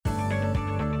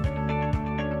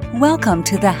Welcome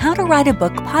to the How to Write a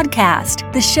Book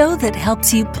podcast, the show that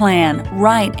helps you plan,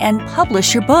 write, and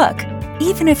publish your book,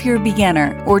 even if you're a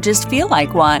beginner or just feel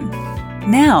like one.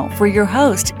 Now, for your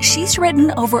host, she's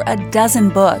written over a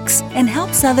dozen books and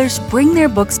helps others bring their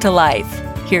books to life.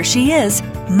 Here she is,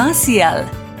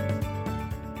 Maciel.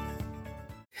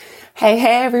 Hey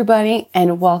everybody,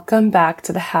 and welcome back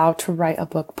to the How to Write a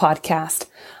Book podcast.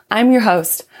 I'm your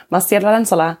host, Maciel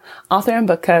Valenzuela, author and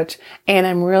book coach, and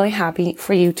I'm really happy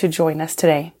for you to join us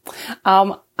today.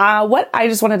 What I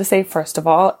just wanted to say first of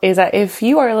all is that if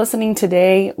you are listening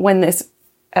today when this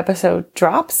episode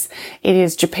drops, it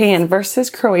is Japan versus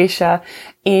Croatia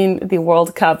in the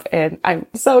World Cup, and I'm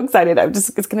so excited. It's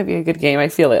going to be a good game. I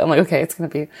feel it. I'm like, okay, it's going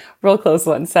to be a real close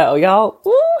one. So y'all,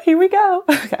 here we go.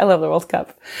 I love the World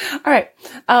Cup. All right.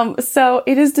 So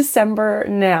it is December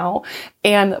now.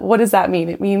 And what does that mean?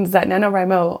 It means that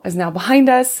NaNoWriMo is now behind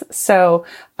us. So,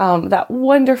 that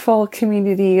wonderful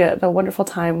community, the wonderful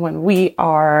time when we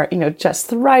are, just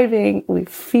thriving. We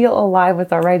feel alive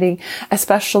with our writing,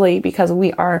 especially because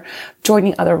we are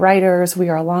joining other writers. We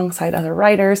are alongside other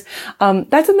writers.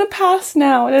 That's in the past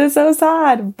now, and it is so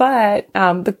sad. But,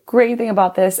 the great thing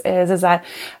about this is that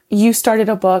you started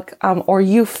a book, or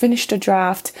you finished a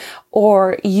draft,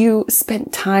 or you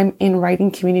spent time in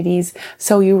writing communities.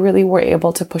 So you really were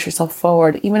able to push yourself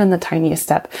forward, even in the tiniest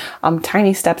step.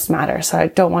 Tiny steps matter. So I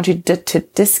don't want you to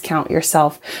discount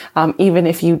yourself, even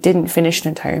if you didn't finish an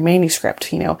entire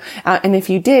manuscript, and if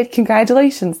you did,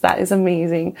 congratulations. That is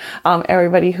amazing.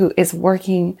 Everybody who is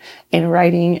working in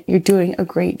writing, you're doing a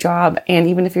great job. And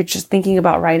even if you're just thinking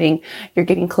about writing, you're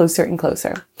getting closer and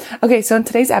closer. Okay. So in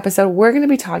today's episode, we're going to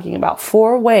be talking about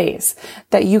 4 ways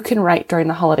that you can write during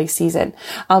the holiday season.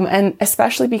 And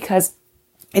especially because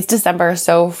it's December.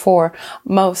 So for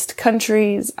most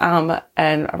countries, and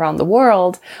around the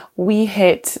world, we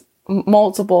hit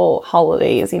multiple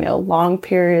holidays, long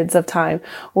periods of time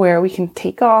where we can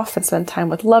take off and spend time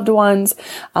with loved ones.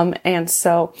 And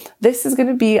so this is going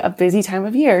to be a busy time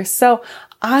of year. So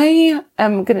I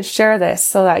am going to share this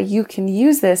so that you can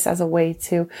use this as a way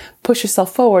to push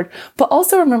yourself forward, but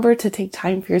also remember to take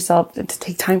time for yourself and to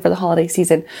take time for the holiday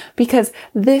season, because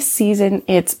this season,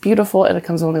 it's beautiful and it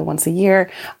comes only once a year.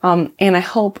 And I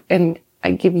hope and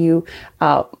I give you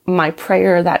my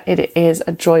prayer that it is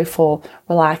a joyful,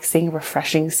 relaxing,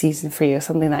 refreshing season for you.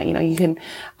 Something that, you can,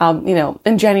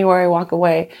 in January, walk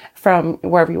away from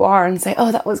wherever you are and say,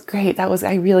 oh, that was great.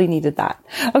 I really needed that.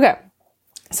 Okay.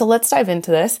 So let's dive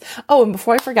into this. Oh, and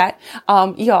before I forget,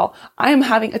 y'all, I am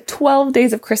having a 12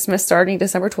 days of Christmas starting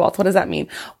December 12th. What does that mean?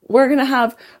 We're going to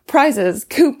have prizes,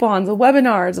 coupons,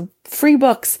 webinars, free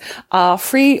books,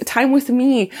 free time with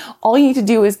me. All you need to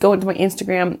do is go into my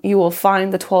Instagram. You will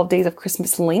find the 12 days of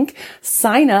Christmas link.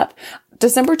 Sign up.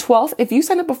 December 12th, if you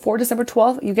sign up before December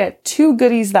 12th, you get 2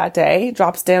 goodies that day,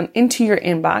 drops down into your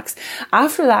inbox.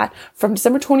 After that, from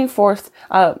December 24th,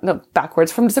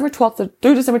 from December 12th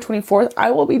through December 24th,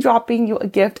 I will be dropping you a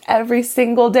gift every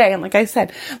single day. And like I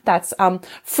said, that's,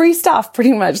 free stuff,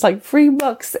 pretty much, like free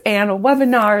books and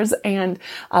webinars and,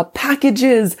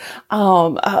 packages.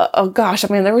 Oh gosh,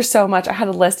 there was so much. I had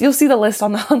a list. You'll see the list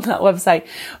on that website.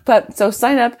 But so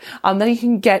sign up, then you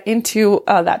can get into,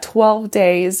 that 12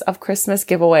 days of Christmas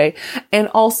giveaway. And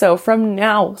also from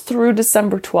now through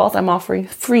December 12th, I'm offering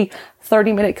free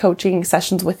 30-minute coaching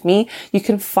sessions with me. You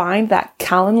can find that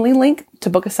Calendly link to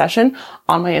book a session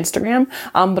on my Instagram.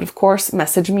 But of course,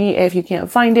 message me if you can't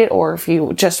find it, or if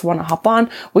you just want to hop on,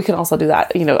 we can also do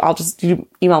that. You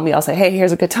email me. I'll say, hey,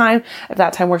 here's a good time. If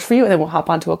that time works for you, and then we'll hop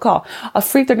onto a call, a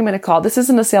free 30-minute call. This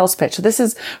isn't a sales pitch. This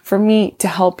is for me to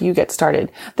help you get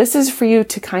started. This is for you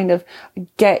to kind of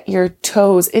get your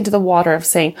toes into the water of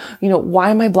saying, why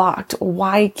am I blocked?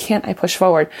 Why can't I push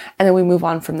forward? And then we move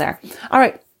on from there. All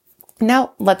right.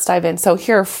 Now let's dive in. So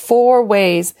here are 4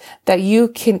 ways that you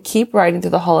can keep writing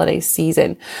through the holiday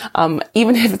season,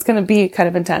 even if it's going to be kind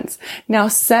of intense. Now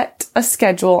set a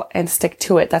schedule and stick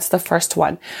to it. That's the first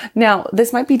one. Now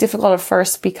this might be difficult at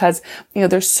first because,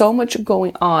 there's so much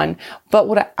going on, but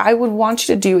what I would want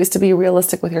you to do is to be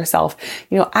realistic with yourself.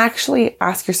 Actually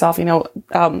ask yourself,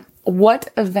 what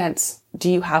events do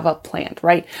you have up planned,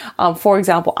 right? For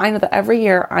example, I know that every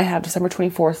year I have December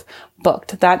 24th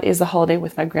booked. That is the holiday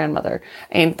with my grandmother,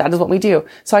 and that is what we do.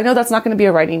 So I know that's not going to be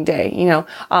a writing day.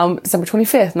 December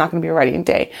 25th, not going to be a writing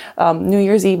day. New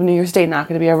Year's Eve, New Year's Day, not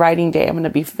going to be a writing day. I'm going to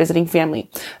be visiting family.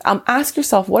 Ask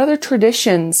yourself, what other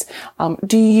traditions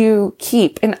do you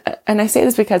keep? And I say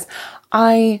this because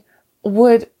I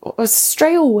would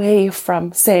stray away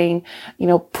from saying,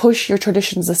 push your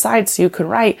traditions aside so you can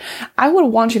write. I would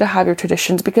want you to have your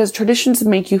traditions because traditions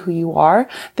make you who you are.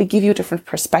 They give you a different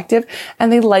perspective,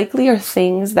 and they likely are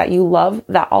things that you love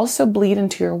that also bleed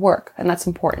into your work. And that's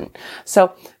important.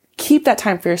 So keep that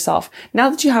time for yourself.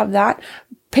 Now that you have that,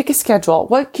 pick a schedule.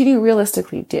 What can you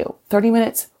realistically do? 30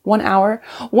 minutes? 1 hour?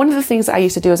 One of the things I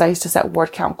used to do is I used to set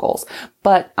word count goals,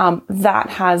 but that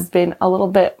has been a little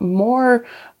bit more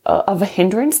of a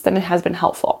hindrance than it has been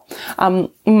helpful.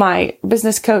 My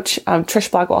business coach,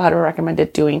 Trish Blackwell, had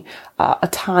recommended doing a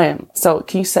time. So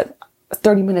can you set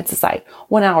 30 minutes aside,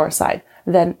 1 hour aside,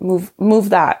 then move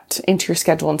that into your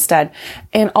schedule instead.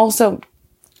 And also,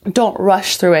 don't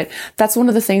rush through it. That's one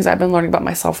of the things I've been learning about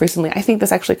myself recently. I think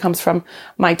this actually comes from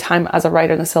my time as a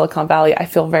writer in the Silicon Valley. I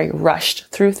feel very rushed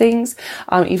through things.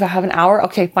 If I have an hour,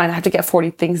 okay, fine. I have to get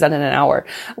 40 things done in an hour,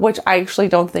 which I actually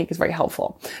don't think is very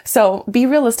helpful. So be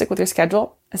realistic with your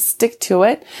schedule, stick to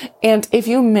it. And if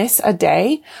you miss a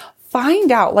day,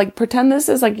 find out, pretend this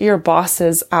is your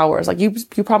boss's hours.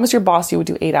 You promised your boss you would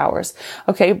do 8 hours.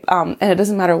 Okay. And it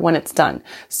doesn't matter when it's done.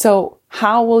 So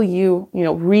how will you,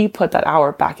 re-put that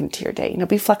hour back into your day?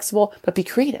 Be flexible, but be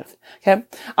creative. Okay.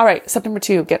 All right. Step number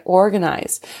 2, get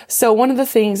organized. So one of the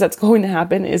things that's going to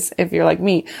happen is if you're like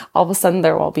me, all of a sudden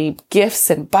there will be gifts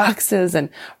and boxes and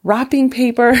wrapping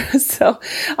paper. So,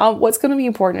 what's going to be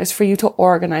important is for you to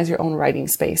organize your own writing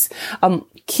space.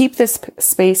 Keep this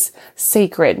space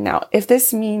sacred. Now, if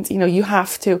this means, you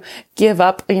have to give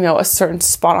up, a certain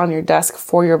spot on your desk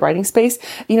for your writing space,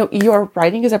 your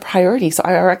writing is a priority. So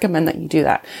I recommend that you do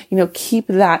that. Keep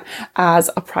that as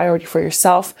a priority for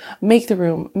yourself. Make the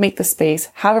room, make the space,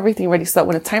 have everything ready so that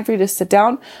when it's time for you to sit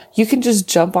down, you can just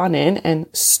jump on in and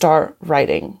start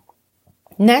writing.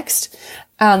 Next,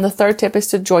 the third tip is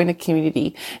to join a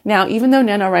community. Now, even though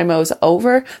NaNoWriMo is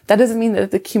over, that doesn't mean that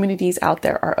the communities out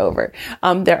there are over.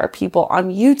 There are people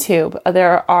on YouTube.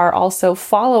 There are also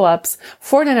follow-ups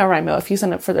for NaNoWriMo. If you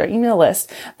sign up for their email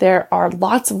list, there are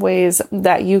lots of ways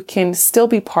that you can still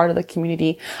be part of the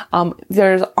community.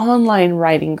 There's online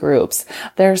writing groups.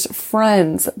 There's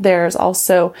friends. There's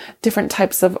also different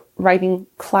types of writing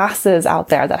classes out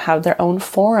there that have their own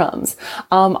forums.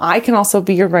 I can also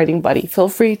be your writing buddy. Feel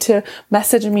free to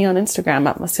message me on Instagram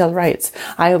at Maciel Writes.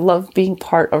 I love being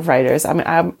part of writers.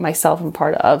 I myself am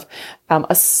part of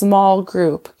a small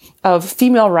group of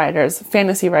female writers,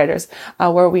 fantasy writers,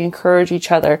 where we encourage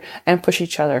each other and push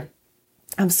each other.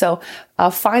 So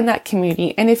find that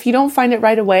community. And if you don't find it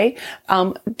right away,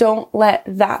 don't let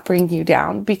that bring you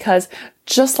down, because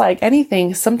just like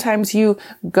anything, sometimes you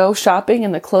go shopping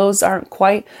and the clothes aren't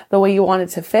quite the way you want it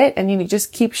to fit, and you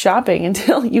just keep shopping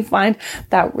until you find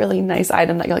that really nice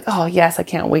item that you're like, oh yes, I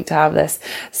can't wait to have this.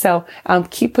 So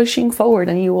keep pushing forward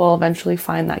and you will eventually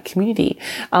find that community.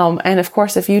 And of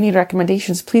course, if you need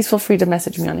recommendations, please feel free to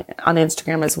message me on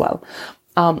Instagram as well.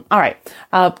 All right.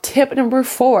 Tip number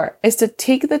 4 is to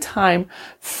take the time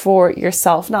for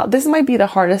yourself. Now, this might be the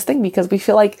hardest thing because we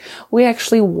feel like we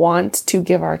actually want to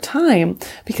give our time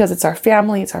because it's our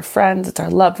family, it's our friends, it's our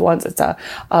loved ones, it's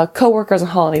coworkers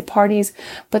and holiday parties.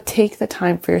 But take the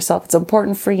time for yourself. It's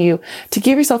important for you to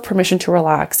give yourself permission to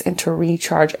relax and to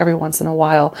recharge every once in a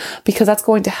while, because that's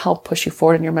going to help push you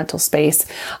forward in your mental space.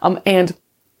 And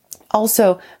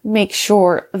also make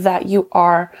sure that you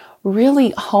are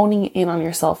really honing in on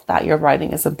yourself, that your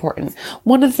writing is important.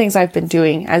 One of the things I've been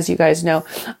doing, as you guys know,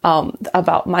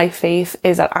 about my faith,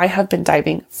 is that I have been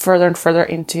diving further and further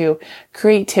into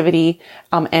creativity,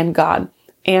 and God.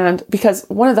 And because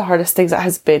one of the hardest things that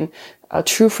has been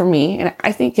true for me, and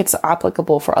I think it's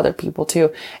applicable for other people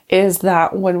too, is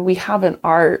that when we have an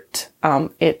art,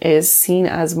 it is seen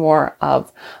as more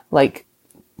of like,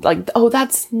 oh,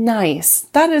 that's nice.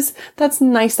 That's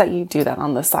nice that you do that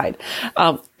on the side.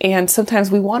 And sometimes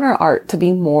we want our art to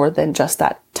be more than just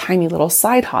that tiny little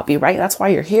side hobby, right? That's why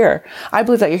you're here. I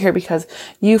believe that you're here because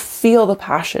you feel the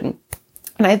passion.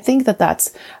 And I think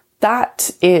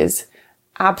that is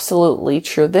absolutely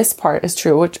true. This part is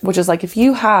true, which is like, if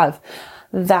you have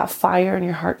that fire in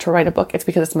your heart to write a book, it's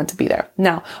because it's meant to be there.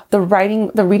 Now, the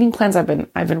reading plans I've been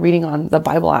reading on the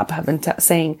Bible app have been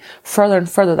saying further and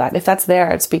further that if that's there,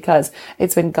 it's because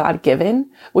it's been God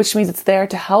given, which means it's there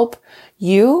to help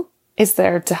you. It's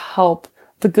there to help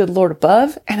the good Lord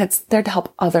above, and it's there to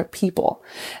help other people.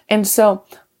 And so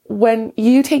when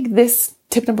you take this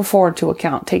tip number 4 into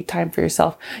account, take time for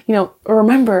yourself,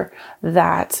 remember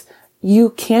that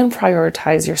you can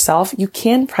prioritize yourself. You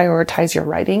can prioritize your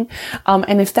writing.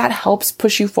 And if that helps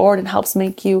push you forward and helps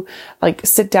make you like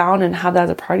sit down and have that as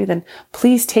a priority, then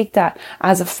please take that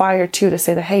as a fire too, to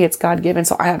say that, hey, it's God given.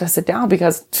 So I have to sit down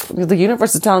because the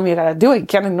universe is telling me I gotta do it. You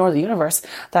can't ignore the universe.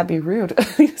 That'd be rude.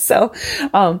 So,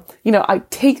 I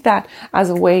take that as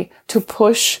a way to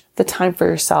push the time for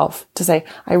yourself to say,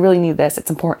 I really need this. It's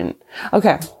important.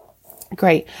 Okay.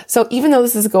 Great. So even though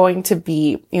this is going to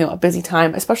be, a busy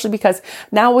time, especially because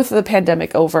now with the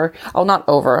pandemic over, not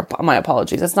over, my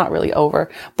apologies. It's not really over,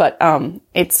 but,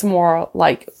 it's more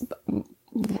like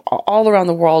all around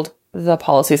the world, the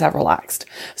policies have relaxed.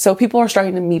 So people are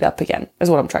starting to meet up again, is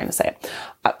what I'm trying to say.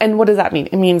 And what does that mean?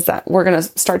 It means that we're going to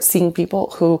start seeing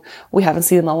people who we haven't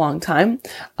seen in a long time.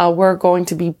 We're going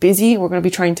to be busy. We're going to be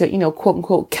trying to, quote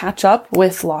unquote, catch up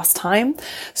with lost time.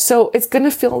 So it's going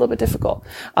to feel a little bit difficult.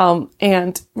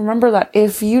 And remember that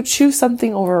if you choose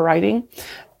something over writing,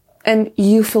 and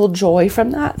you feel joy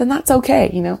from that, then that's okay.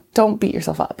 Don't beat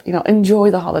yourself up, enjoy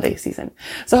the holiday season.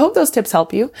 So I hope those tips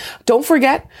help you. Don't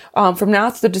forget, from now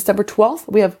to December 12th,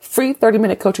 we have free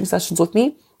 30-minute coaching sessions with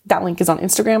me. That link is on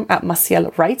Instagram at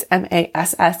Massiel Writes,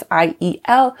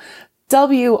 Massiel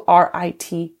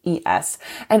WRITES.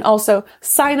 And also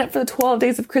sign up for the 12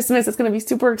 days of Christmas. It's going to be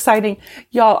super exciting.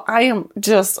 Y'all,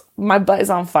 my butt is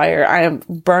on fire. I am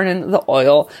burning the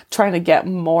oil, trying to get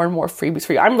more and more freebies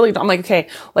for you. I'm like, okay,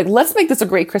 let's make this a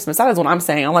great Christmas. That is what I'm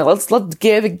saying. I'm like, let's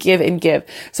give and give.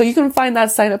 So you can find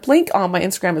that sign up link on my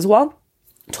Instagram as well.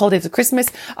 12 days of Christmas.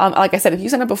 Like I said, if you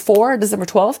sign up before December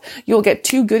 12th, you'll get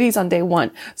 2 goodies on day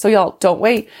 1. So y'all don't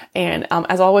wait. And,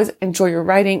 as always, enjoy your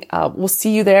writing. We'll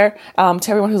see you there. To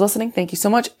everyone who's listening, thank you so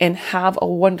much and have a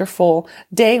wonderful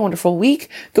day, wonderful week.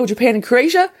 Go Japan and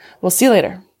Croatia. We'll see you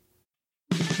later.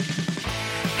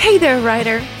 Hey there,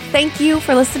 writer. Thank you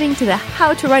for listening to the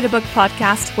How to Write a Book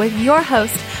podcast with your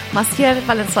host, Massiel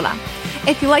Valenzuela.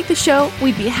 If you like the show,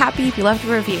 we'd be happy if you left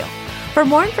a review. For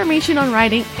more information on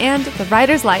writing and the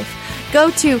writer's life,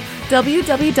 go to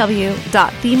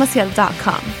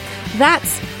www.themassiel.com.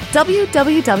 That's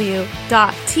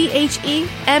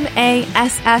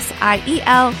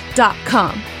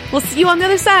www.themassiel.com. We'll see you on the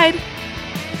other side.